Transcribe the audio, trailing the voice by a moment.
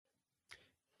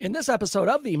In this episode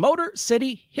of the Motor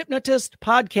City Hypnotist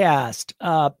Podcast,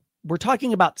 we're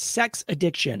talking about sex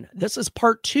addiction. This is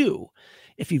part 2.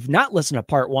 If you've not listened to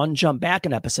part 1, jump back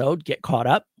an episode, get caught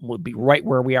up. We'll be right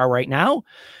where we are right now.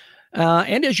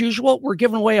 And as usual, we're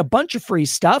giving away a bunch of free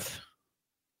stuff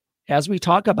as we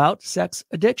talk about sex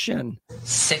addiction.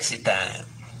 Sexy time.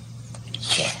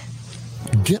 Yeah.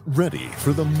 Get ready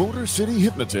for the Motor City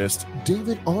Hypnotist,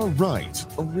 David R. Wright,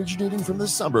 originating from the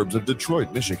suburbs of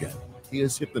Detroit, Michigan. He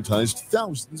has hypnotized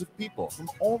thousands of people from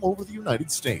all over the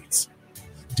United States.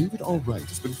 David R. Wright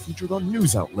has been featured on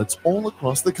news outlets all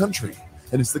across the country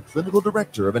and is the clinical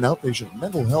director of an outpatient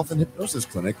mental health and hypnosis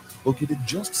clinic located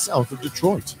just south of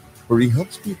Detroit, where he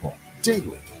helps people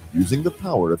daily using the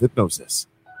power of hypnosis.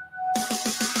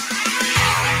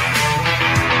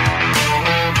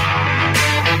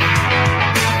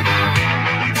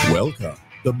 Welcome,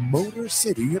 the Motor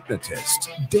City Hypnotist,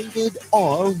 David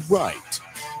R. Wright.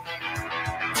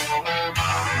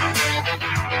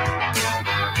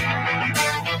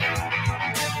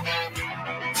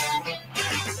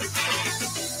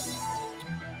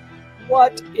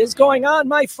 What is going on,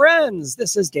 my friends?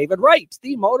 This is David Wright,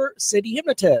 the Motor City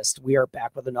Hypnotist. We are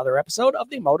back with another episode of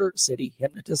the Motor City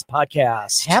Hypnotist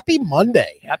Podcast. Happy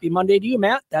Monday. Happy Monday to you,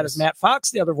 Matt. That is Matt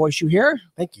Fox, the other voice you hear.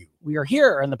 Thank you. We are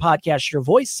here in the Podcast Your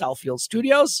Voice, Southfield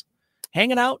Studios,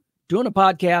 hanging out, doing a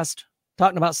podcast,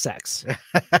 talking about sex.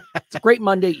 It's a great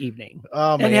Monday evening.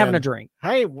 And having a drink.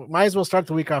 Hey, might as well start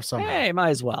the week off somehow. Hey,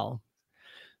 might as well.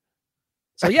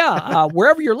 So yeah,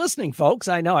 wherever you're listening, folks,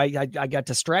 I know I got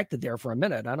distracted there for a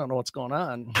minute. I don't know what's going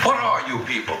on. What are you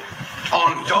people?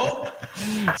 On dope?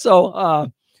 So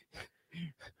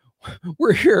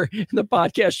we're here in the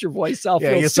Podcast Your Voice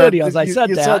Southfield Studios. I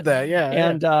said that. Yeah.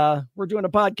 And we're doing a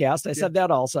podcast. I said that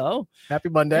also. Happy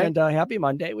Monday. And happy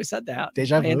Monday. We said that.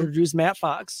 Deja vu. I introduced Matt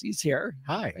Fox. He's here.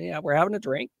 Hi. Yeah, we're having a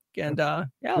drink. And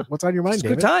yeah. What's on your mind, It's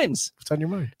David? good times. What's on your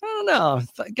mind? I don't know.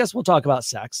 I guess we'll talk about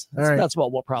sex. All right. That's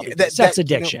what we'll probably Yeah, do. that- Sex that-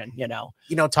 addiction, You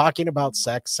know, talking about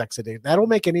sex addiction, that'll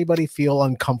make anybody feel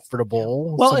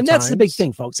uncomfortable. Well, and that's the big sometimes.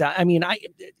 thing, folks. I mean,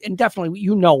 and definitely,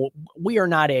 we are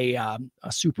not a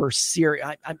super serious.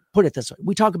 I put it this way: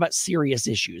 we talk about serious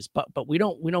issues, but we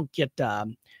don't get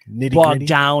Nitty-gritty. bogged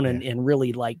down and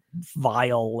really like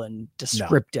vile and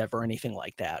descriptive or anything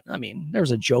like that. I mean,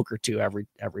 there's a joke or two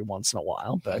every once in a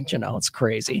while, but it's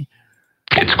crazy.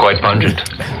 It's quite pungent.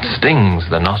 Stings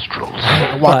the nostrils.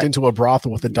 I walked into a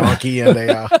brothel with a donkey and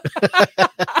a.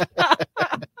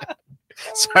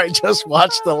 Sorry, just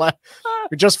watched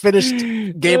we just finished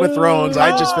Game of Thrones.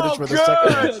 I just finished with the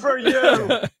second. for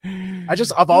you.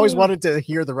 I've always wanted to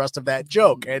hear the rest of that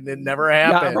joke, and it never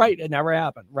happened. Yeah, right. It never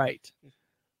happened. Right.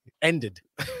 Ended.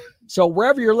 So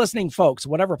wherever you're listening, folks,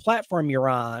 whatever platform you're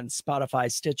on, Spotify,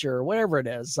 Stitcher, whatever it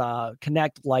is,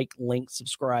 connect, like, link,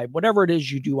 subscribe, whatever it is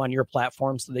you do on your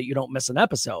platform so that you don't miss an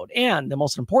episode. And the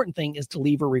most important thing is to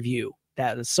leave a review.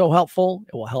 That is so helpful.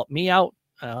 It will help me out,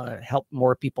 help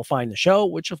more people find the show,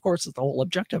 which of course is the whole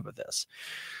objective of this.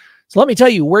 So let me tell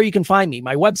you where you can find me.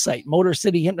 My website,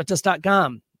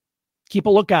 motorcityhypnotist.com. Keep a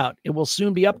lookout. It will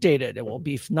soon be updated. It will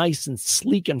be nice and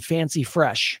sleek and fancy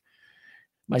fresh.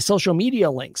 My social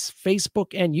media links,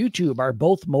 Facebook and YouTube, are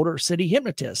both Motor City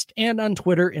Hypnotist, and on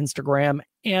Twitter, Instagram,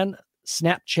 and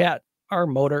Snapchat are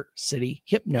Motor City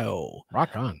Hypno.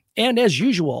 Rock on. And as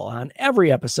usual, on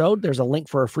every episode, there's a link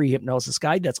for a free hypnosis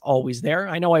guide that's always there.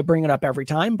 I know I bring it up every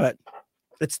time, but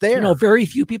It's there. very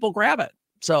few people grab it.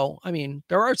 So, I mean,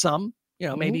 there are some,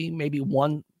 maybe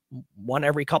one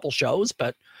every couple shows,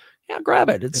 but yeah, grab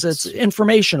it. It's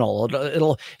informational.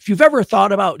 It'll if you've ever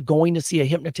thought about going to see a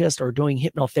hypnotist or doing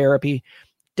hypnotherapy,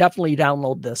 definitely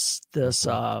download this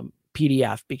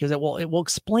PDF because it will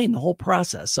explain the whole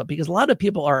process. So because a lot of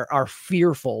people are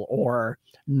fearful or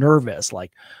nervous,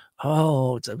 like,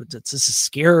 oh, this is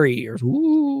scary, or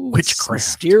ooh, Witchcraft. it's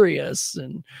mysterious,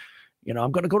 and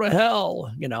I'm going to go to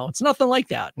hell. It's nothing like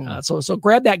that. So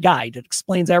grab that guide. It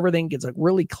explains everything, gives a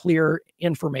really clear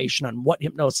information on what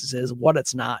hypnosis is, what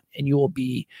it's not. And you will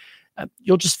be,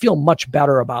 you'll just feel much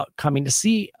better about coming to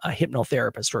see a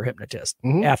hypnotherapist or hypnotist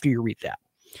after you read that.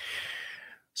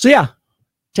 So yeah,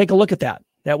 take a look at that.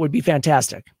 That would be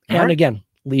fantastic. All And right. again,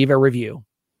 leave a review.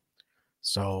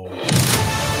 So.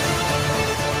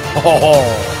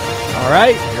 All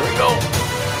right, here we go.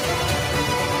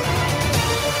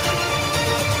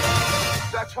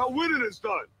 That's how winning is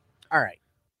done. All right.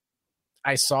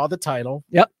 I saw the title.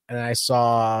 Yep. And I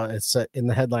saw it's in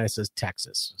the headline. It says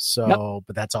Texas. So,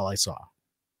 but that's all I saw.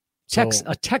 So,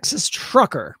 A Texas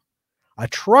trucker. a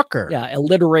trucker. Yeah,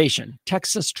 alliteration.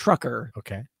 Texas trucker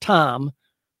Okay. Tom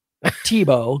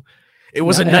Tebow It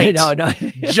was a night No.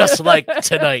 just like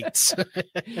tonight's.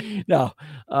 No.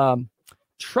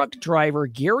 Truck driver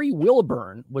Gary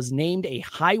Wilburn was named a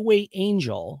highway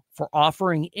angel for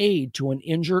offering aid to an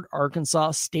injured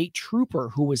Arkansas state trooper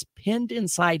who was pinned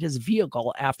inside his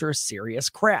vehicle after a serious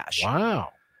crash. Wow.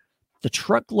 The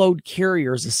Truckload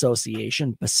Carriers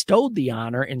Association bestowed the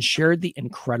honor and shared the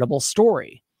incredible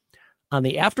story. On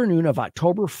the afternoon of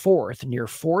October 4th, near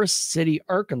Forest City,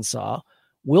 Arkansas,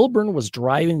 Wilburn was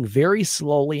driving very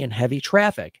slowly in heavy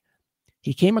traffic.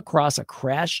 He came across a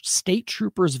crashed state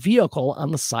trooper's vehicle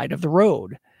on the side of the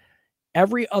road.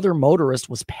 Every other motorist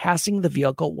was passing the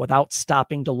vehicle without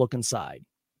stopping to look inside.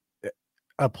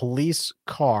 A police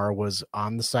car was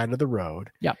on the side of the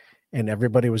road. Yep. And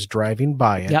everybody was driving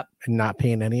by it Yep. and not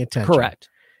paying any attention. Correct.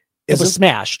 It was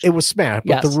smashed. It was smashed.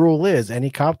 But Yes. the rule is any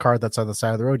cop car that's on the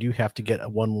side of the road, you have to get a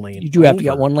 1 lane. You do have to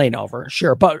get 1 lane over,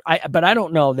 sure. But I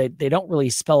don't know. They don't really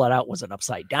spell it out. Was it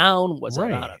upside down? Was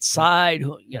it on its side?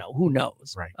 Who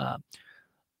knows? Right.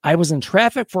 I was in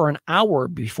traffic for an hour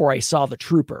before I saw the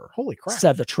trooper. Holy crap.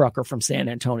 Said the trucker from San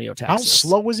Antonio, Texas. How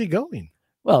slow was he going?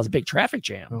 Well, it was a big traffic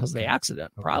jam because of the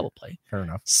accident, probably. Fair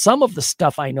enough. Some of the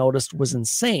stuff I noticed was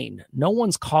insane. No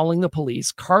one's calling the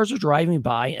police. Cars are driving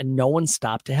by and no one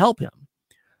stopped to help him.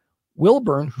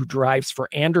 Wilburn, who drives for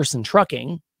Anderson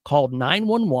Trucking, called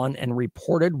 911 and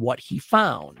reported what he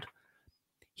found.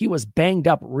 He was banged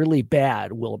up really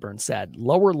bad, Wilburn said.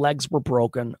 Lower legs were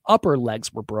broken, upper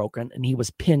legs were broken, and he was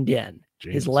pinned in.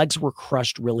 Jeez. His legs were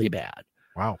crushed really bad.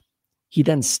 Wow. He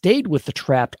then stayed with the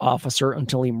trapped officer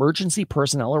until emergency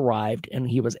personnel arrived and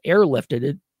he was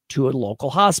airlifted to a local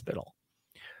hospital.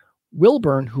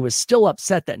 Wilburn, who is still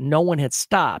upset that no one had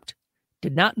stopped,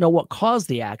 did not know what caused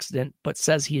the accident, but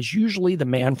says he is usually the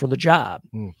man for the job.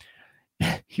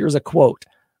 Here's a quote.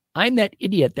 I'm that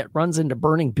idiot that runs into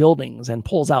burning buildings and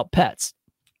pulls out pets.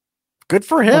 Good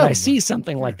for him. When I see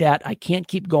something like that, I can't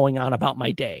keep going on about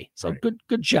my day. So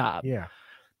good job. Yeah.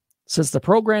 Since the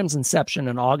program's inception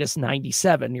in August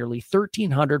 97, nearly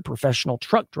 1,300 professional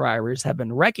truck drivers have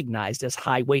been recognized as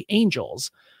highway angels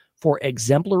for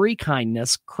exemplary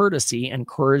kindness, courtesy, and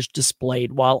courage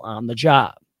displayed while on the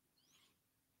job.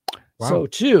 Wow. So,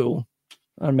 too,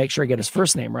 I want to make sure I get his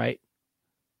first name right.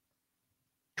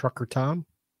 Trucker Tom?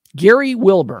 Gary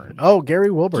Wilburn. Oh,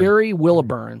 Gary Wilburn. Gary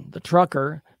Wilburn, the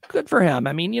trucker. Good for him.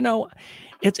 I mean,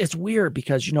 it's weird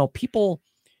because, people...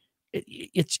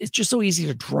 It's just so easy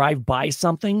to drive by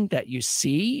something that you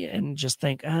see and just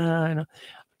think, I know.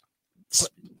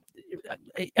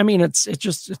 I mean, it's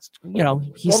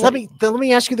let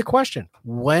me ask you the question.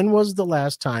 When was the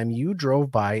last time you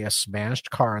drove by a smashed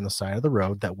car on the side of the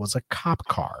road that was a cop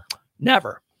car?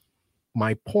 Never.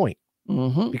 My point.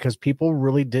 Because people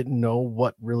really didn't know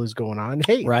what really is going on.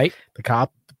 Hey, right. The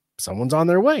cop, someone's on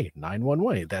their way,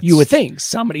 911. That's you would think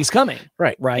somebody's coming.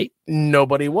 Right. Right.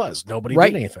 Nobody was. Nobody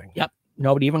did anything. Yep.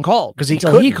 Nobody even called because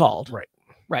he called. Right.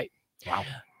 Right. Wow.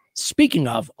 Speaking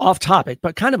of off topic,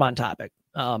 but kind of on topic,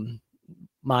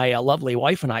 my lovely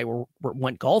wife and I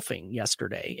went golfing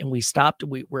yesterday, and we stopped.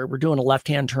 We're doing a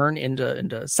left-hand turn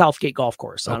into Southgate Golf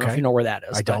Course. I don't know if you know where that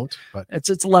is. I don't. But it's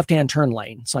a left-hand turn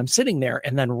lane. So I'm sitting there,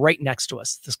 and then right next to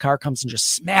us, this car comes and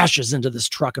just smashes into this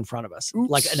truck in front of us,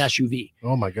 like an SUV.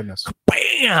 Oh my goodness!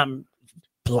 Bam!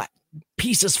 Black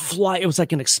pieces fly. It was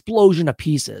like an explosion of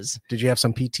pieces. Did you have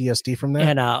some PTSD from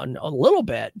that? And a little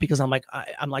bit, because I'm like,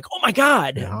 oh my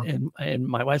God. And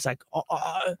my wife's like,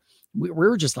 we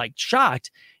were just like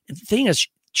shocked. And the thing is,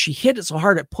 she hit it so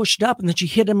hard it pushed up, and then she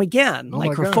hit him again.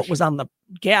 Like her foot was on the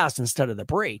gas instead of the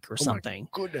brake or something. My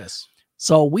goodness.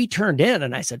 So we turned in,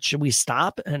 and I said, should we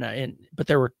stop? But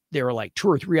there were like 2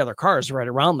 or 3 other cars right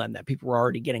around them that people were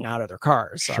already getting out of their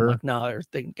cars. So I'm like, no,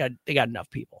 they got enough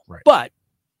people. Right. But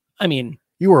I mean,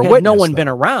 you were had no one been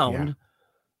around,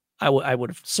 I would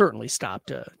have certainly stopped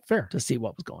to see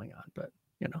what was going on. But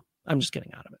I'm just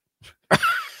getting out of it.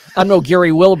 I'm no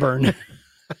Gary Wilburn.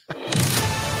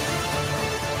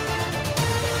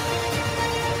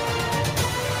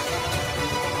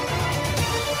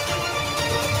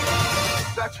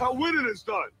 That's how winning is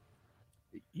done.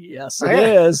 Yes, it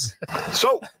is.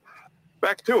 So,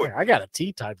 back to it. I got a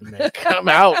tea time to make. I'm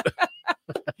out.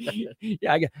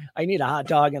 Yeah, I need a hot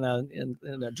dog and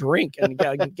a drink, and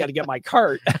got to get my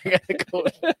cart.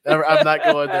 I'm not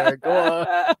going there. Go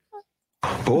on.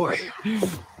 Boy,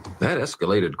 that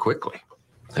escalated quickly.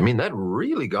 I mean, that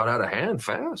really got out of hand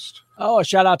fast. Oh, a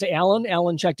shout out to Alan.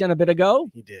 Alan checked in a bit ago.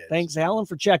 He did. Thanks, Alan,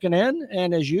 for checking in.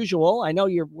 And as usual, I know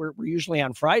we're usually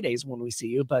on Fridays when we see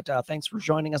you, but thanks for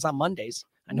joining us on Mondays.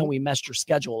 I know we messed your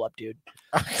schedule up, dude.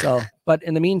 So, but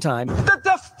in the meantime, What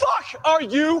the fuck are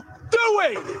you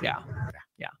doing? yeah.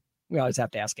 We always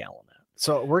have to ask Alan that.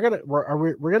 So we're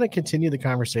gonna continue the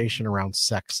conversation around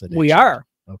sex addiction. We are.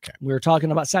 Okay. We're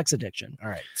talking about sex addiction. All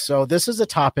right. So this is a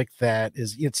topic that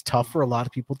it's tough for a lot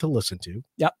of people to listen to.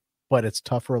 Yep. But it's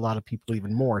tough for a lot of people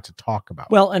even more to talk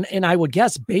about. Well, and I would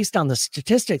guess based on the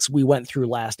statistics we went through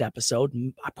last episode,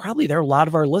 probably there are a lot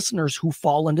of our listeners who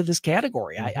fall into this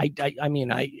category.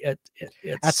 It's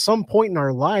at some point in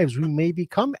our lives, we may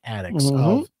become addicts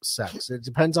of sex. It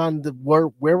depends on where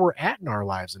we're at in our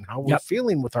lives and how we're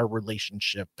feeling with our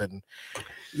relationship. And,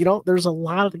 there's a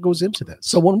lot that goes into this.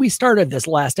 So when we started this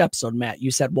last episode, Matt,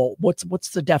 you said, well,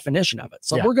 what's the definition of it?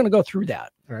 So we're going to go through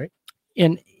that. All right.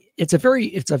 And it's a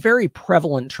very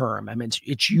prevalent term. I mean,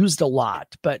 it's used a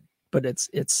lot, but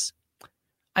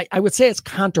I would say it's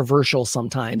controversial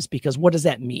sometimes, because what does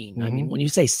that mean? I mean, when you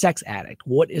say sex addict,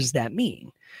 what does that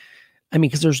mean? I mean,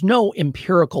 because there's no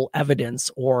empirical evidence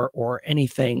or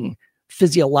anything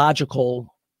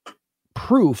physiological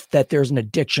proof that there's an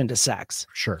addiction to sex.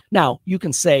 Sure. Now, you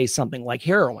can say something like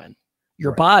heroin.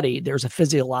 Your body, there's a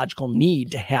physiological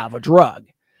need to have a drug.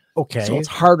 Okay. So it's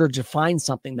harder to find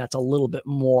something that's a little bit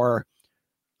more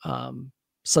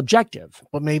subjective.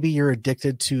 But maybe you're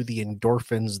addicted to the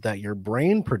endorphins that your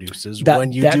brain produces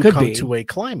when you do come to a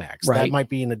climax. Right. That might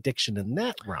be an addiction in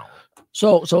that realm.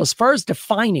 So as far as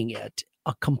defining it,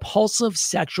 a compulsive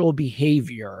sexual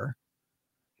behavior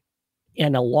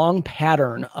and a long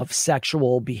pattern of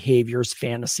sexual behaviors,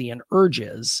 fantasy, and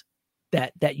urges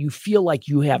that you feel like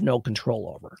you have no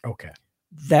control over. Okay.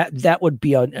 That would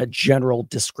be a general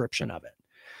description of it.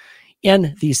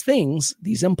 And these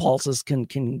impulses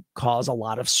can cause a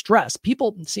lot of stress.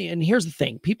 People see, and here's the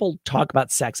thing, people talk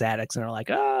about sex addicts and are like,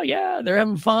 oh yeah, they're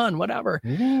having fun, whatever.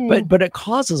 But it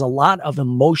causes a lot of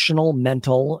emotional,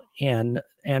 mental, and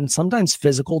sometimes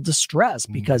physical distress,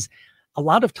 because a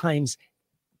lot of times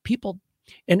people,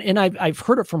 and I've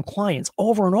heard it from clients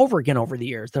over and over again over the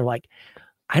years. They're like,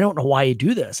 I don't know why I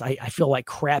do this. I feel like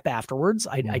crap afterwards.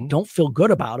 I don't feel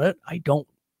good about it. I don't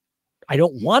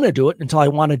want to do it until I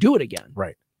want to do it again.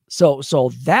 Right. So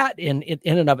that in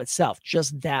and of itself,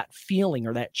 just that feeling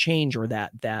or that change or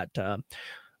that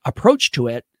approach to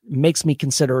it makes me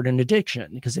consider it an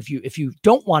addiction. Because if you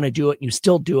don't want to do it and you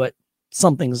still do it,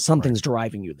 something's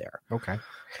driving you there. Okay.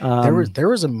 There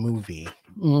was a movie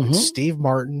with Steve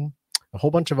Martin, a whole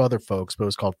bunch of other folks, but it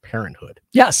was called Parenthood.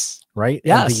 Yes. Right.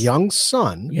 Yes. And the young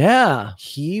son. Yeah.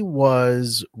 He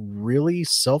was really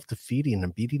self-defeating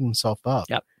and beating himself up.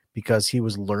 Yep. Because he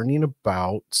was learning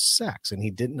about sex and he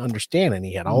didn't understand, and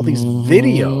he had all these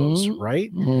videos,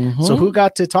 right? So who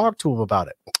got to talk to him about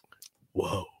it?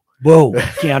 Whoa,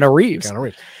 Keanu Reeves.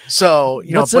 So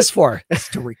what's this for? It's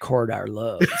to record our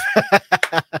love.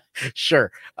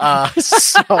 Sure.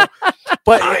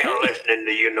 But I ain't listening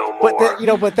to you no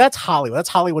more. But that's Hollywood. That's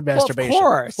Hollywood masturbation. Of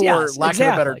course, for lack of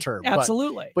a better term.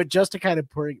 Absolutely. But just to kind of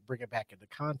bring it back into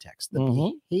context,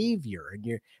 the behavior,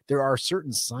 and there are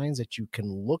certain signs that you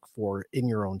can look for in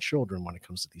your own children when it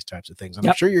comes to these types of things.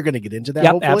 I'm sure you're going to get into that.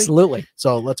 Hopefully. Absolutely.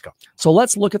 So let's go. So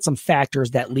let's look at some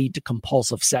factors that lead to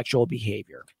compulsive sexual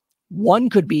behavior. One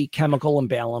could be chemical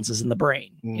imbalances in the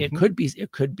brain. It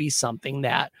could be something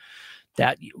that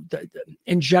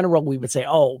in general we would say,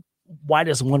 oh, why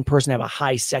does one person have a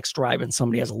high sex drive and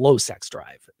somebody has a low sex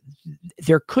drive?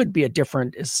 There could be a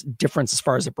difference as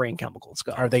far as the brain chemicals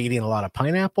go. Are they eating a lot of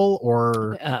pineapple,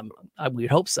 or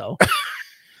we'd hope so.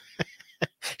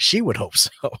 She would hope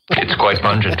so. It's quite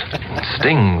pungent.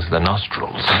 Stings the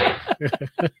nostrils.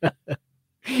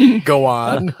 Go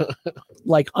on.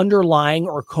 Like underlying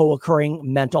or co-occurring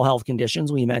mental health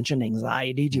conditions. We mentioned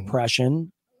anxiety,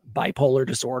 depression, bipolar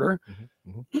disorder,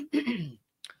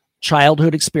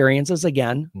 childhood experiences,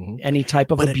 again, any type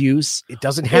of abuse. It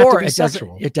doesn't have to be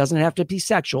sexual. It doesn't have to be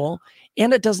sexual,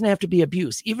 and it doesn't have to be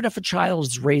abuse. Even if a child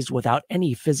is raised without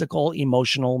any physical,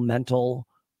 emotional, mental,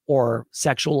 or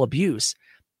sexual abuse,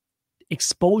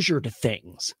 exposure to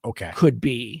things could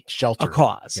be shelter, a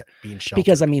cause. Yeah, being sheltered,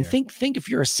 because I mean, think if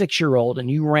you're a 6-year-old and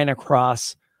you ran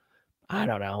across, I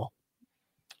don't know,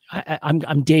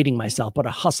 I'm dating myself, but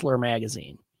a Hustler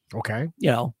magazine. Okay.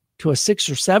 To a 6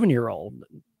 or 7-year-old,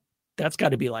 that's got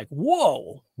to be like,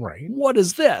 whoa, right? What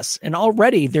is this? And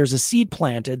already there's a seed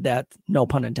planted that, no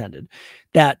pun intended,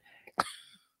 that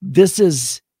this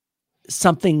is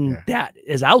something that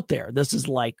is out there. This is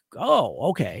like,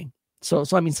 oh, okay. So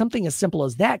I mean, something as simple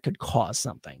as that could cause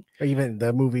something. Even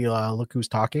the movie Look Who's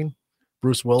Talking.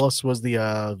 Bruce Willis was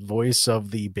the voice of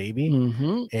the baby,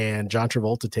 and John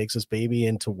Travolta takes this baby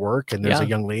into work, and there's a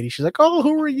young lady. She's like, "Oh,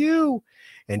 who are you?"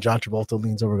 And John Travolta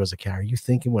leans over and goes, "Are you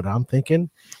thinking what I'm thinking?" And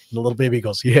the little baby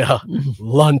goes, "Yeah,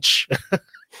 lunch."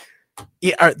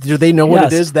 Do they know what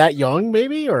it is that young,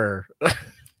 maybe, or?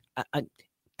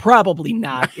 probably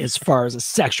not as far as a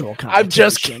sexual competition. I'm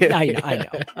just kidding.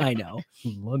 I know.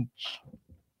 Lunch.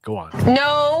 Go on.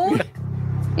 No,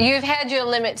 you've had your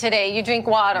limit today. You drink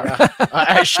water. Yeah.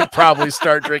 I should probably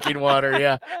start drinking water.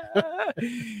 Yeah.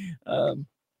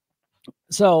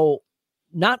 So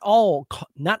not all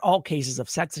cases of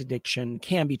sex addiction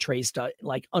can be traced to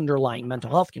like underlying mental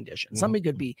health conditions. Somebody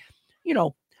could be,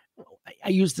 I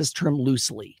use this term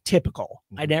loosely, typical.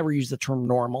 I never use the term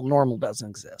normal. Normal doesn't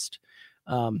exist.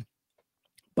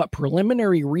 But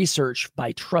preliminary research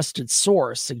by trusted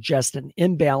source suggests an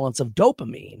imbalance of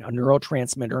dopamine, a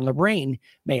neurotransmitter in the brain,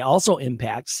 may also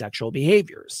impact sexual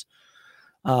behaviors.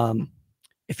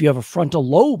 If you have a frontal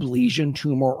lobe lesion,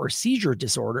 tumor, or seizure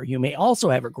disorder, you may also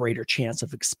have a greater chance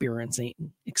of experiencing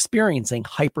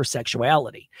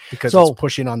hypersexuality because it's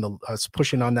pushing on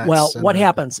that. Well, what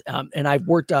happens? And I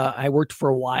worked for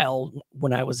a while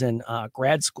when I was in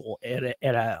grad school at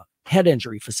a head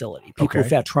injury facility. People who've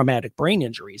had traumatic brain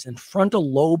injuries and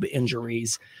frontal lobe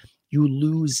injuries, you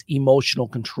lose emotional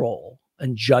control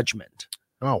and judgment.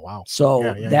 Oh wow!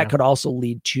 So that could also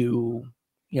lead to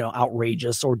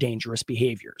outrageous or dangerous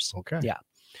behaviors. Okay. Yeah.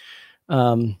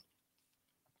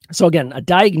 So again, a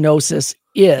diagnosis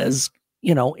is,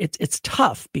 it's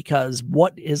tough because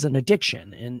what is an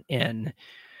addiction? And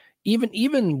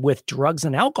even with drugs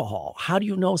and alcohol, how do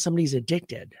you know somebody's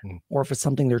addicted or if it's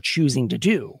something they're choosing to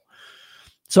do?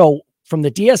 So from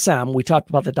the DSM, we talked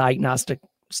about the Diagnostic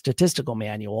Statistical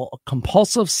Manual, a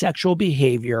compulsive sexual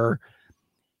behavior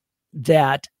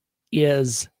that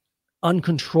is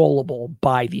uncontrollable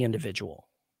by the individual.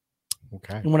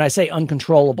 Okay. And when I say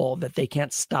uncontrollable, that they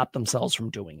can't stop themselves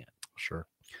from doing it. Sure.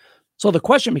 So the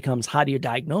question becomes, how do you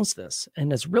diagnose this?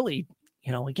 And it's really,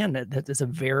 again, that is a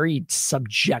very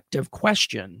subjective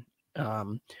question.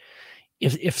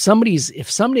 If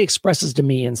somebody expresses to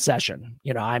me in session,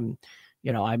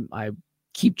 I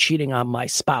keep cheating on my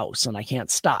spouse and I can't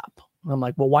stop. I'm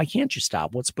like, well, why can't you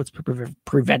stop? What's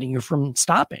preventing you from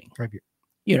stopping? Right.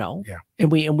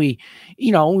 And we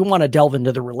want to delve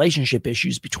into the relationship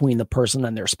issues between the person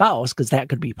and their spouse, because that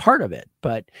could be part of it.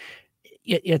 But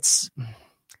it's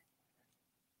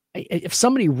if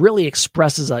somebody really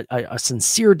expresses a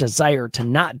sincere desire to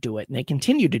not do it and they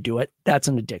continue to do it, that's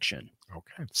an addiction.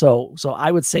 Okay. So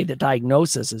I would say that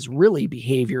diagnosis is really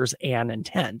behaviors and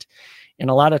intent.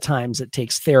 And a lot of times it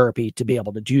takes therapy to be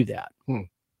able to do that.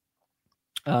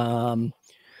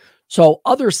 So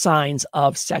other signs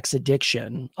of sex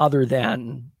addiction, other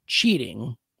than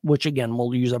cheating, which again,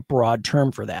 we'll use a broad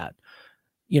term for that,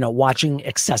 watching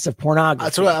excessive pornography.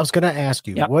 That's what I was going to ask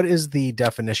you. Yep. What is the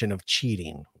definition of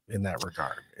cheating in that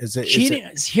regard? Is it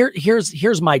cheating?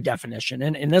 Here's my definition.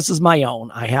 And this is my own.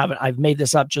 I've made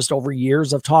this up just over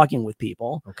years of talking with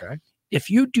people. Okay. If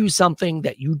you do something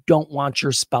that you don't want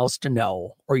your spouse to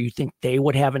know, or you think they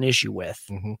would have an issue with,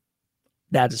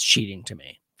 that is cheating to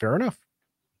me. Fair enough.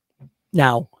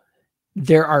 Now,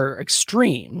 there are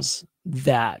extremes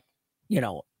that,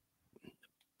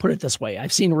 put it this way.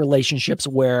 I've seen relationships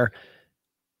where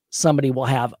somebody will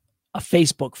have a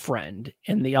Facebook friend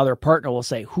and the other partner will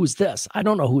say, "Who's this? I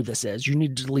don't know who this is. You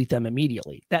need to delete them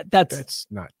immediately." That's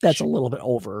a little bit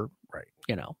over, right?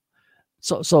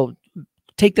 So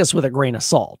take this with a grain of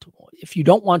salt. If you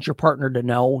don't want your partner to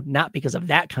know, not because of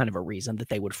that kind of a reason that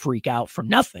they would freak out from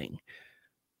nothing,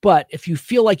 but if you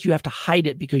feel like you have to hide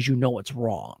it because you know it's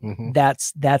wrong,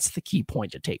 that's the key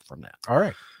point to take from that. All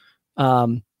right.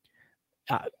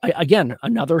 Again,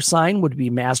 another sign would be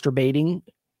masturbating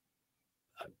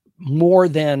more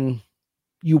than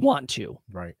you want to,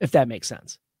 right? If that makes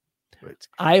sense. Right.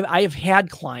 I've had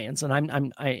clients,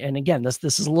 and and again, this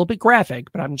is a little bit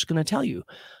graphic, but I'm just going to tell you,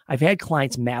 I've had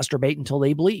clients masturbate until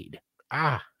they bleed.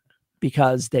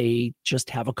 Because they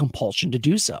just have a compulsion to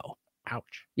do so.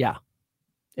 Ouch. Yeah.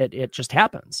 It just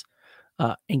happens.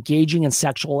 Engaging in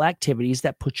sexual activities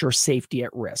that put your safety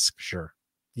at risk. Sure.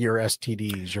 Your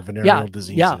STDs, your venereal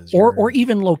diseases. Yeah. Or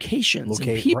even locations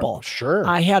and people. Right. Sure.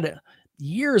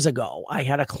 Years ago, I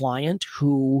had a client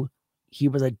who he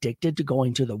was addicted to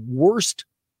going to the worst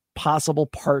possible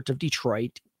part of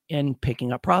Detroit and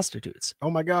picking up prostitutes.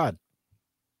 Oh my God.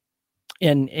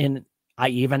 And I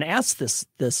even asked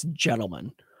this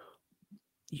gentleman,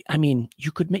 I mean,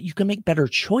 you can make better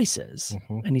choices.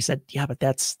 And he said, yeah, but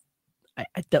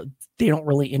they don't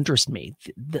really interest me.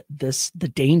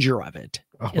 The danger of it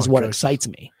is what excites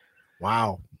me.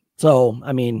 Wow. So,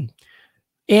 I mean,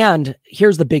 and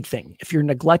here's the big thing. If you're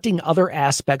neglecting other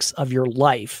aspects of your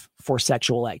life for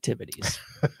sexual activities,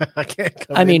 I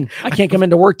can't come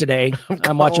into work today.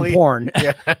 I'm watching porn.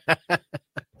 Yeah.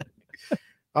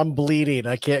 I'm bleeding.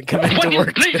 I can't come into work.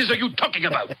 What blazes are you talking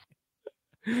about?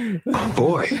 Oh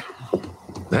boy,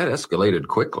 That escalated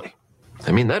quickly.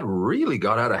 I mean, that really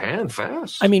got out of hand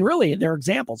fast. I mean, really, there are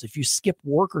examples. If you skip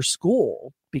work or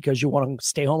school because you want to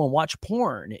stay home and watch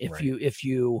porn, if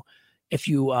you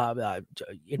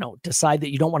decide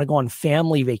that you don't want to go on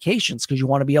family vacations because you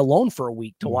want to be alone for a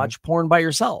week to watch porn by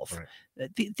yourself,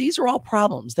 these are all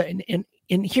problems. And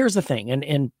here's the thing,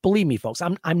 and believe me, folks,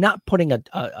 I'm not putting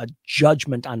a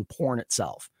judgment on porn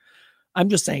itself. I'm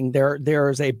just saying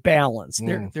there's a balance.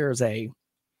 There's a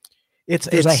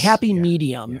happy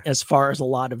medium as far as a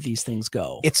lot of these things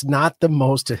go. It's not the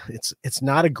most. It's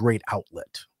not a great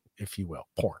outlet, if you will.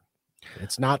 Porn.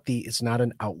 It's not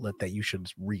an outlet that you should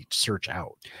search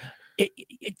out.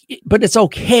 But it's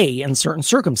okay in certain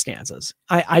circumstances.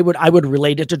 I would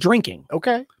relate it to drinking.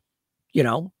 Okay.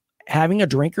 Having a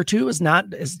drink or two is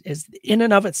not is in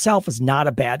and of itself is not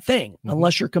a bad thing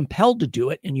unless you're compelled to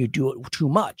do it and you do it too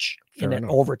much and it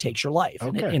overtakes your life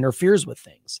and it interferes with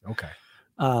things. Okay.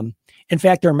 In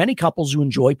fact, there are many couples who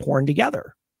enjoy porn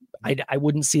together. I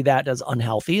wouldn't see that as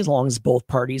unhealthy as long as both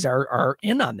parties are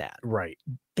in on that. Right.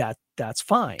 That's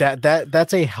fine.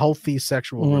 That's a healthy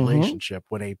sexual relationship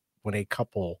when a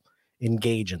couple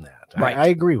engage in that. Right. I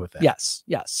agree with that.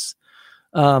 Yes.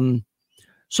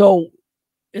 So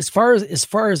as far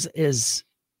as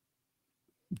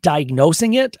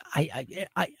diagnosing it,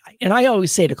 I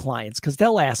always say to clients, because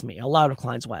they'll ask me, a lot of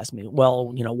clients will ask me,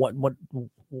 well,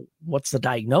 what's the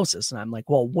diagnosis? And I'm like,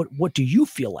 well, what do you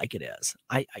feel like it is?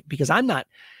 Because I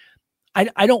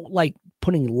don't like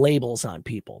putting labels on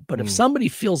people, but if somebody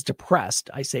feels depressed,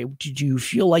 I say, do you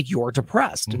feel like you're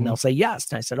depressed? And they'll say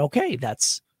yes. And I said, okay,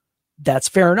 that's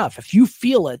fair enough. If you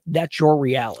feel it, that's your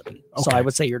reality. Okay. So I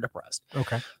would say you're depressed.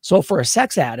 Okay. So for a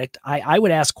sex addict, I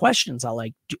would ask questions. I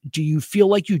like, do you feel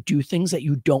like you do things that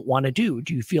you don't want to do?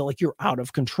 Do you feel like you're out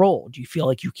of control? Do you feel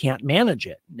like you can't manage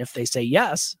it? And if they say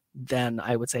yes, then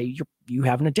I would say you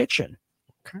have an addiction.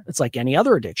 Okay. It's like any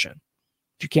other addiction.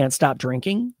 If you can't stop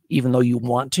drinking, even though you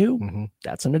want to,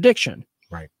 that's an addiction.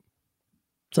 Right.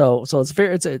 So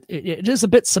it is a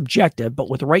bit subjective, but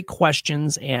with the right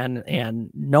questions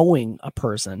and knowing a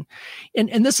person,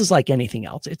 and this is like anything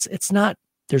else.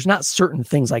 There's not certain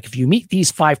things like if you meet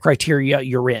these 5 criteria,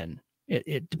 you're in.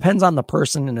 It depends on the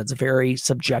person, and it's very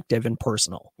subjective and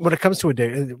personal. When it comes to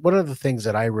one of the things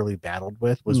that I really battled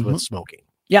with was with smoking.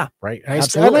 Yeah. Right. I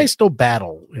still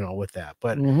battle, with that,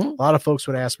 but a lot of folks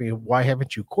would ask me, why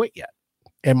haven't you quit yet?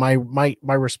 And my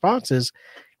response is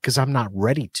because I'm not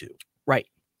ready to. Right.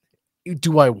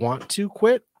 Do I want to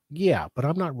quit? Yeah, but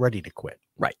I'm not ready to quit.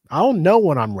 Right. I'll know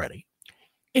when I'm ready.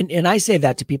 And I say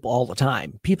that to people all the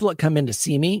time. People that come in to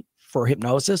see me for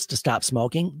hypnosis to stop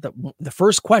smoking, the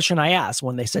first question I ask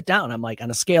when they sit down, I'm like, on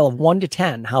a scale of 1 to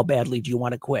 10, how badly do you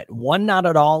want to quit? 1, not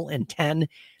at all, and 10,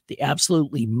 the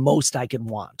absolutely most I can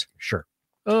want. Sure.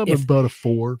 About a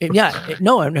 4.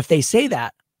 No, and if they say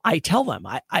that, I tell them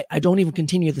I don't even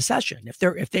continue the session.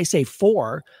 If they say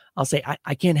 4, I'll say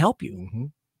I can't help you.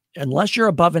 Unless you're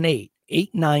above an 8,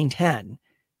 9, 10,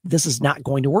 this is not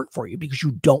going to work for you because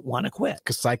you don't want to quit.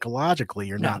 Because psychologically,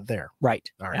 you're not there.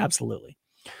 Right. All right. Absolutely.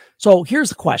 So here's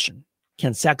the question.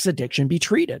 Can sex addiction be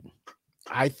treated?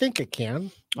 I think it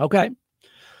can. Okay.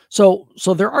 So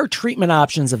there are treatment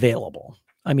options available.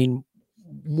 I mean,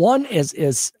 one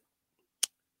is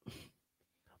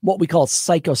what we call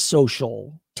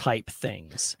psychosocial type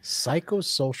things.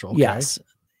 Psychosocial. Okay. Yes.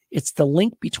 It's the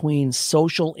link between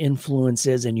social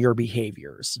influences and your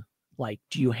behaviors. Like,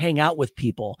 do you hang out with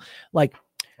people? Like,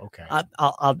 okay,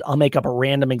 I'll make up a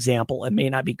random example. It may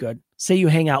not be good. Say you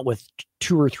hang out with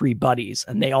 2 or 3 buddies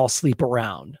and they all sleep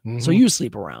around. So you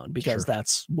sleep around because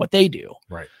that's what they do.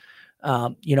 Right.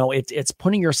 It's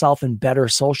putting yourself in better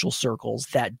social circles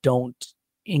that don't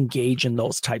engage in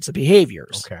those types of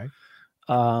behaviors. Okay.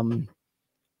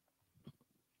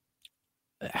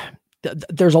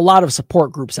 There's a lot of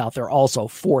support groups out there also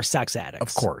for sex addicts,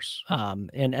 of course.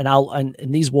 And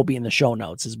these will be in the show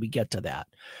notes as we get to that.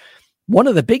 One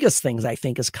of the biggest things I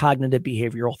think is cognitive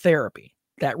behavioral therapy.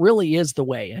 That really is the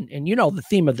way. And the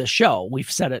theme of the show,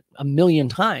 we've said it a million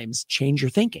times, change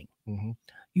your thinking.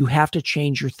 You have to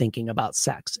change your thinking about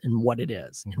sex and what it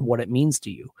is and what it means to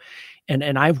you.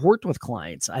 And I've worked with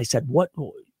clients. I said, what,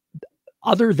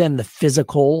 other than the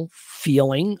physical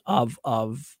feeling of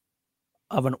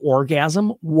an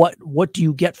orgasm, what do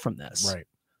you get from this? Right.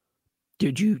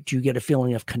 Do you get a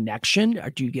feeling of connection, or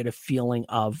do you get a feeling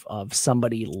of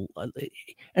somebody?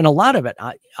 And a lot of it,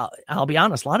 I'll be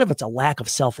honest, a lot of it's a lack of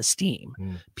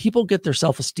self-esteem. People get their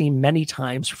self-esteem many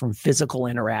times from physical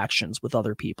interactions with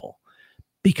other people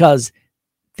because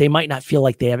they might not feel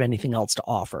like they have anything else to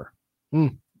offer.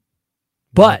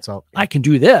 But I can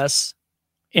do this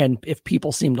And if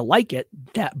people seem to like it,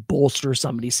 that bolsters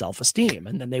somebody's self-esteem,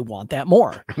 and then they want that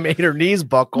more. Made her knees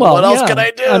buckle. Well, what else can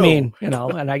I do? I mean,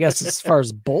 and I guess as far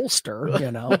as bolster,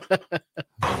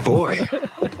 Boy,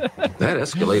 that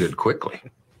escalated quickly.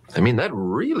 I mean, that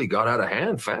really got out of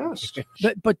hand fast.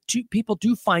 But people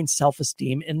do find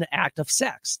self-esteem in the act of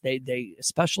sex. They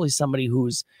especially somebody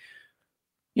who's,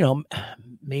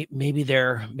 maybe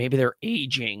they're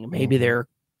aging, maybe they're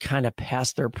kind of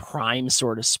past their prime,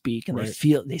 so to speak, and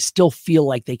they still feel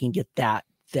like they can get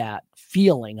that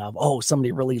feeling of, oh,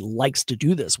 somebody really likes to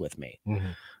do this with me.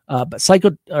 But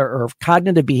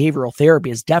cognitive behavioral therapy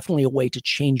is definitely a way to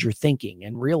change your thinking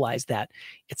and realize that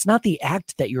it's not the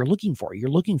act that you're looking for.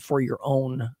 You're looking for your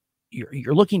own.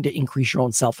 You're looking to increase your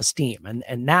own self-esteem,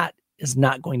 and that is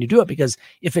not going to do it, because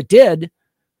if it did,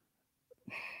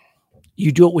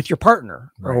 you do it with your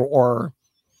partner, or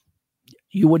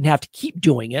you wouldn't have to keep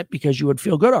doing it because you would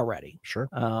feel good already. Sure.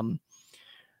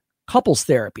 Couples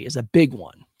therapy is a big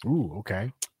one. Ooh,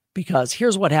 okay. Because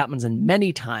here's what happens in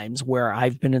many times where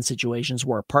I've been in situations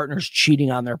where a partner's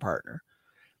cheating on their partner.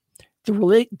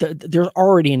 There's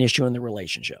already an issue in the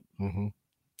relationship.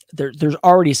 There's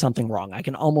already something wrong. I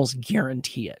can almost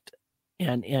guarantee it.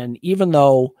 And even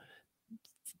though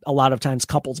a lot of times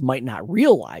couples might not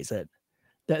realize it,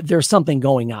 that there's something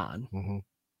going on.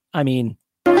 I mean,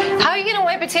 how are you going to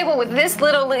wipe a table with this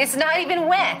little? It's not even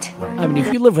wet. I mean,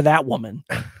 if you live with that woman,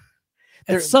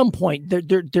 at some point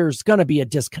there's going to be a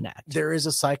disconnect. There is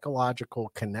a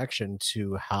psychological connection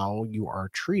to how you are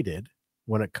treated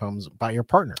when it comes by your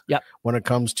partner. Yep. When it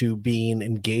comes to being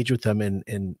engaged with them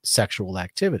in sexual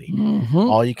activity,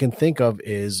 all you can think of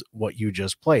is what you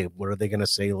just played. What are they going to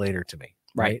say later to me?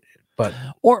 Right. But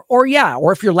or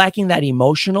if you're lacking that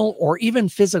emotional or even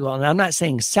physical, and I'm not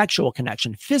saying sexual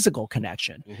connection, physical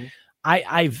connection.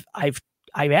 I've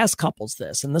asked couples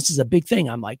this, and this is a big thing.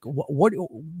 I'm like,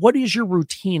 what is your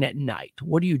routine at night?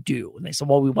 What do you do? And they said,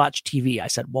 well, we watch TV. I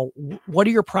said, well, what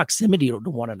are your proximity to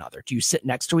one another? Do you sit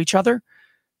next to each other?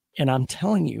 And I'm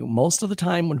telling you, most of the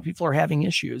time when people are having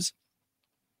issues,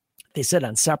 they sit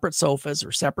on separate sofas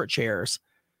or separate chairs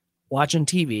watching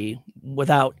TV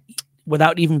without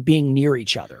even being near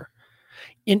each other.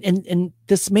 And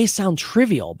this may sound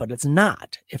trivial, but it's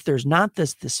not. If there's not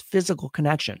this physical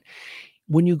connection,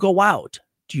 when you go out,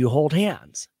 do you hold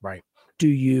hands? Right. Do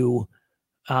you,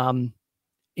 and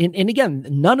again,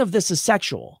 none of this is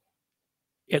sexual.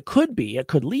 It could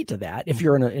lead to that if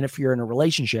you're in a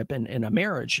relationship, in a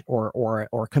marriage or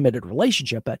a committed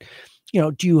relationship. But,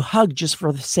 do you hug just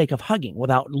for the sake of hugging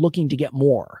without looking to get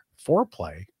more?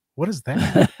 Foreplay? What is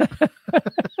that?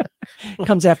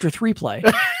 Comes after 3 play.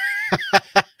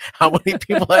 How many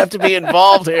people have to be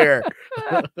involved here?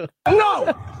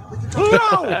 No,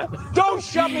 don't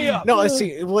shut me up. No, I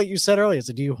see what you said earlier.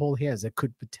 So do you hold hands? That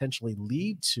could potentially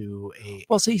lead to a.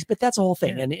 Well, see, but that's the whole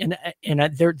thing. And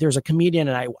there's a comedian,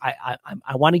 and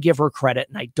I want to give her credit,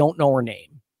 and I don't know her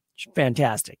name. She's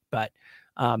fantastic, but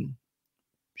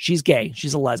she's gay.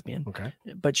 She's a lesbian. Okay.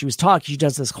 But she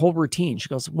does this whole routine. She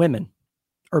goes, women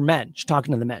or men. She's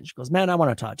talking to the men. She goes, man, I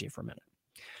want to talk to you for a minute.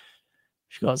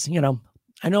 She goes,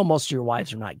 I know most of your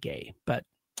wives are not gay, but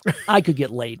I could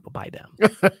get laid by them.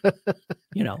 I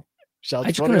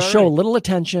just want to show a little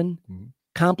attention,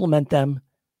 compliment them,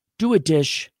 do a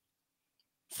dish,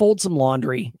 fold some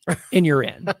laundry, and you're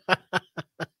in.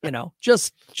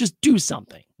 Just do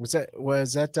something. Was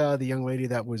that the young lady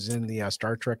that was in the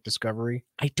Star Trek Discovery?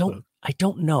 I don't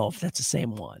know if that's the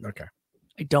same one. Okay.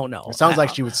 I don't know. It sounds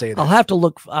like she would say that. I'll have to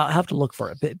look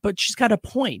for it, but she's got a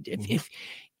point. If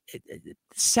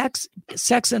sex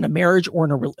in a marriage or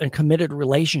in a committed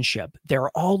relationship, there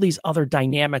are all these other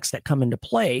dynamics that come into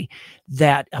play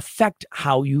that affect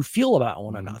how you feel about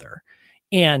one another.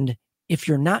 And if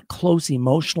you're not close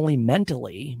emotionally,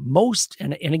 mentally,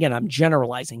 and again, I'm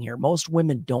generalizing here, most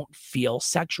women don't feel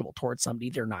sexual towards somebody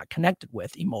they're not connected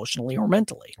with emotionally or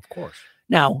mentally. Of course.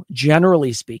 Now,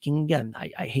 generally speaking, again,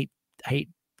 I hate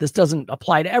this doesn't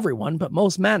apply to everyone, but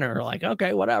most men are like,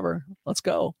 okay, whatever, let's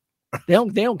go. They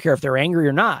don't care if they're angry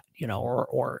or not,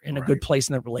 or in a good place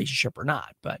in the relationship or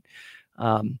not. But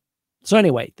so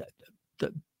anyway,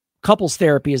 the couples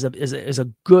therapy is a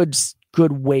good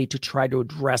way to try to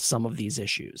address some of these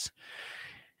issues.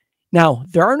 Now,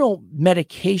 there are no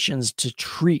medications to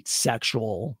treat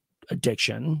sexual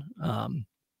addiction.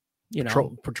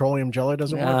 Petroleum jelly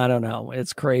doesn't work. I don't know.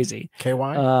 It's crazy.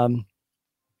 KY.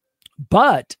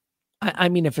 But I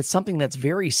mean, if it's something that's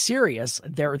very serious,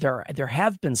 there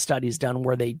have been studies done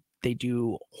where they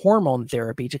do hormone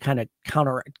therapy to kind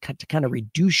of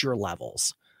reduce your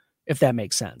levels if that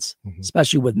makes sense,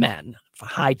 especially with men.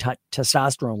 High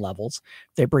testosterone levels,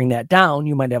 if they bring that down,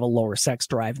 you might have a lower sex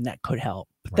drive, and that could help,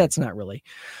 but that's not really.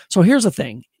 So here's the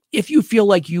thing. If you feel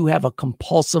like you have a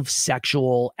compulsive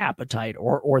sexual appetite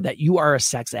or that you are a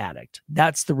sex addict,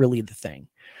 that's really the thing.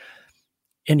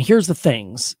 And here's the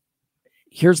things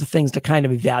to kind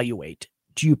of evaluate.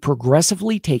 Do you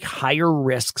progressively take higher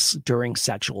risks during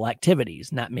sexual activities?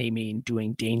 And that may mean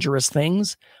doing dangerous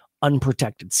things,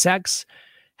 unprotected sex,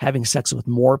 having sex with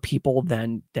more people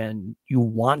than you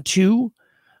want to,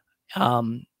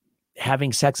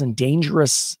 having sex in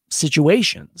dangerous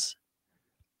situations.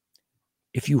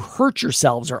 If you hurt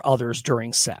yourselves or others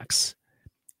during sex,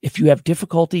 if you have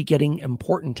difficulty getting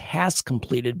important tasks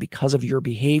completed because of your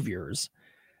behaviors,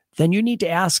 then you need to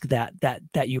ask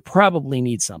that you probably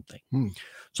need something.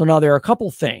 So now there are a couple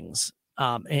things,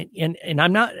 and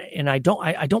I'm not, and I don't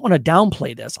want to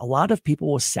downplay this. A lot of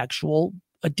people with sexual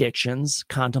addictions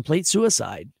contemplate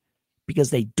suicide because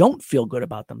they don't feel good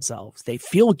about themselves. They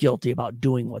feel guilty about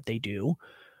doing what they do,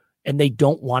 and they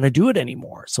don't want to do it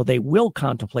anymore. So they will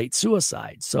contemplate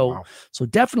suicide. So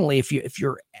definitely if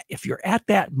you're at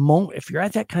that moment, if you're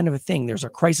at that kind of a thing, there's a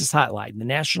crisis hotline, the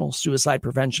National Suicide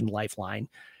Prevention Lifeline.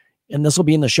 And this will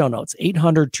be in the show notes,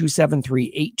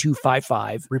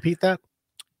 800-273-8255. Repeat that.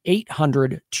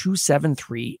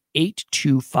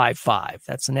 800-273-8255.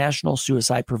 That's the National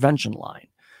Suicide Prevention Line.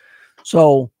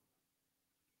 So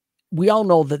we all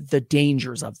know that the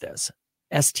dangers of this: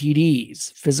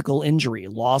 STDs, physical injury,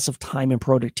 loss of time and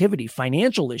productivity,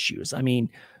 financial issues. I mean,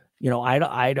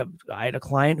 I had a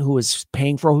client who was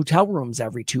paying for hotel rooms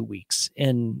every 2 weeks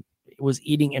and was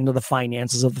eating into the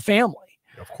finances of the family.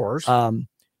 Of course.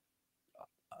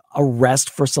 Arrest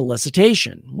for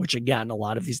solicitation, which again, a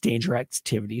lot of these danger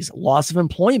activities, loss of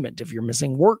employment if you're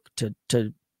missing work to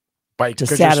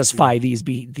satisfy these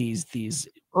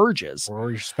urges, or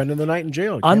you're spending the night in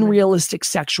jail. Unrealistic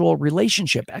sexual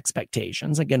relationship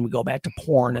expectations. Again, we go back to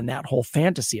porn and that whole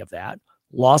fantasy of that.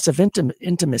 Loss of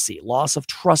intimacy, loss of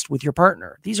trust with your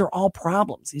partner. These are all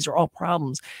problems.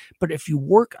 But if you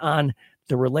work on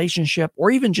the relationship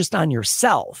or even just on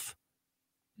yourself,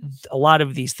 a lot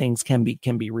of these things can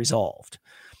be resolved.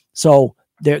 So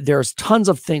there's tons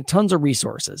of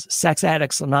resources. Sex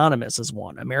Addicts Anonymous is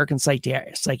one. American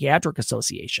Psychiatric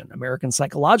Association, American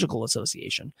Psychological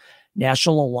Association,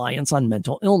 National Alliance on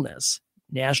Mental Illness,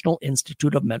 National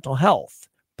Institute of Mental Health,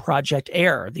 Project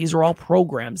AIR. These are all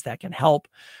programs that can help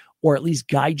or at least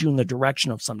guide you in the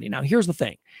direction of somebody. Now, here's the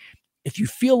thing. If you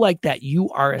feel like that you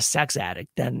are a sex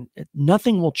addict, then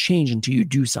nothing will change until you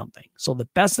do something. So the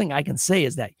best thing I can say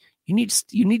is that you need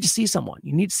to see someone.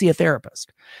 You need to see a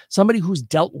therapist, somebody who's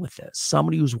dealt with this,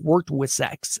 somebody who's worked with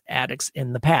sex addicts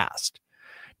in the past.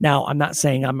 Now, I'm not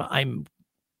saying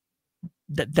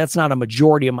that's not a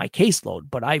majority of my caseload,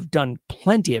 but I've done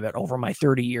plenty of it over my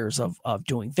 30 years of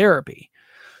doing therapy.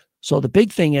 So the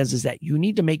big thing is that you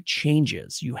need to make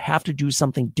changes. You have to do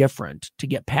something different to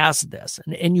get past this.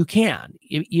 And you can,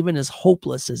 even as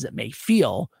hopeless as it may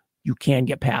feel, you can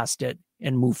get past it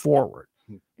and move forward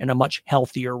in a much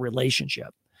healthier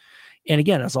relationship. And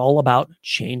again, it's all about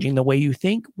changing the way you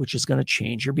think, which is going to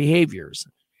change your behaviors.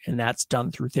 And that's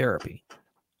done through therapy.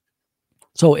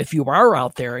 So if you are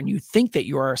out there and you think that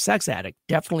you are a sex addict,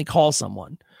 definitely call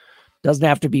someone. Doesn't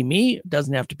have to be me.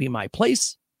 Doesn't have to be my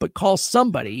place. But call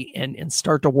somebody and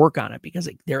start to work on it, because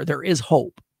there is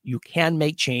hope. You can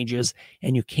make changes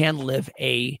and you can live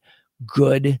a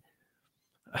good,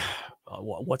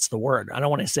 what's the word? I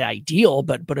don't want to say ideal,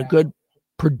 but a good,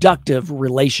 productive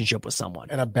relationship with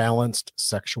someone. And a balanced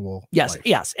sexual life.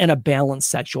 Yes. And a balanced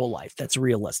sexual life. That's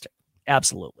realistic.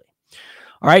 Absolutely.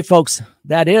 All right, folks,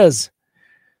 that is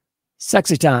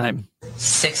sexy time.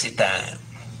 Sexy time.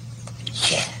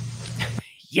 Yeah.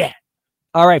 Yeah.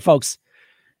 All right, folks.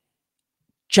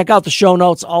 Check out the show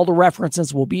notes. All the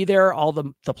references will be there. All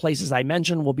the places I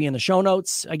mentioned will be in the show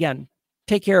notes. Again,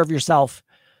 take care of yourself.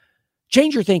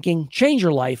 Change your thinking. Change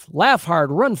your life. Laugh hard.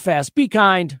 Run fast. Be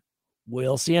kind.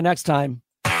 We'll see you next time.